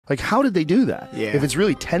Like, how did they do that? Yeah. If it's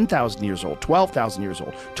really 10,000 years old, 12,000 years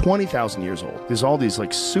old, 20,000 years old, there's all these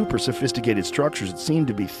like super sophisticated structures that seem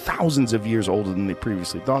to be thousands of years older than they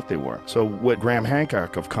previously thought they were. So what Graham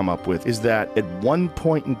Hancock have come up with is that at one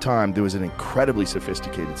point in time, there was an incredibly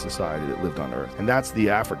sophisticated society that lived on Earth, and that's the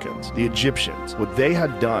Africans, the Egyptians. What they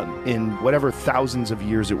had done in whatever thousands of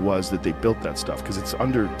years it was that they built that stuff, because it's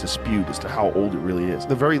under dispute as to how old it really is. At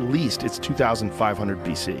the very least, it's 2,500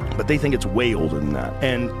 BC, but they think it's way older than that.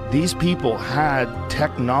 And these people had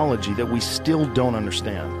technology that we still don't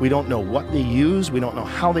understand. We don't know what they used, we don't know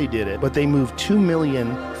how they did it, but they moved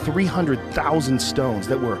 2,300,000 stones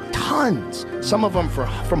that were tons, some of them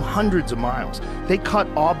from hundreds of miles. They cut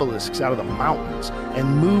obelisks out of the mountains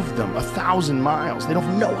and moved them 1,000 miles. They don't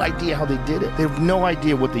have no idea how they did it. They have no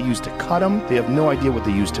idea what they used to cut them. They have no idea what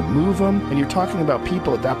they used to move them. And you're talking about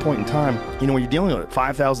people at that point in time, you know, when you're dealing with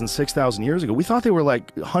 5,000, 6,000 years ago, we thought they were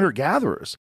like hunter-gatherers.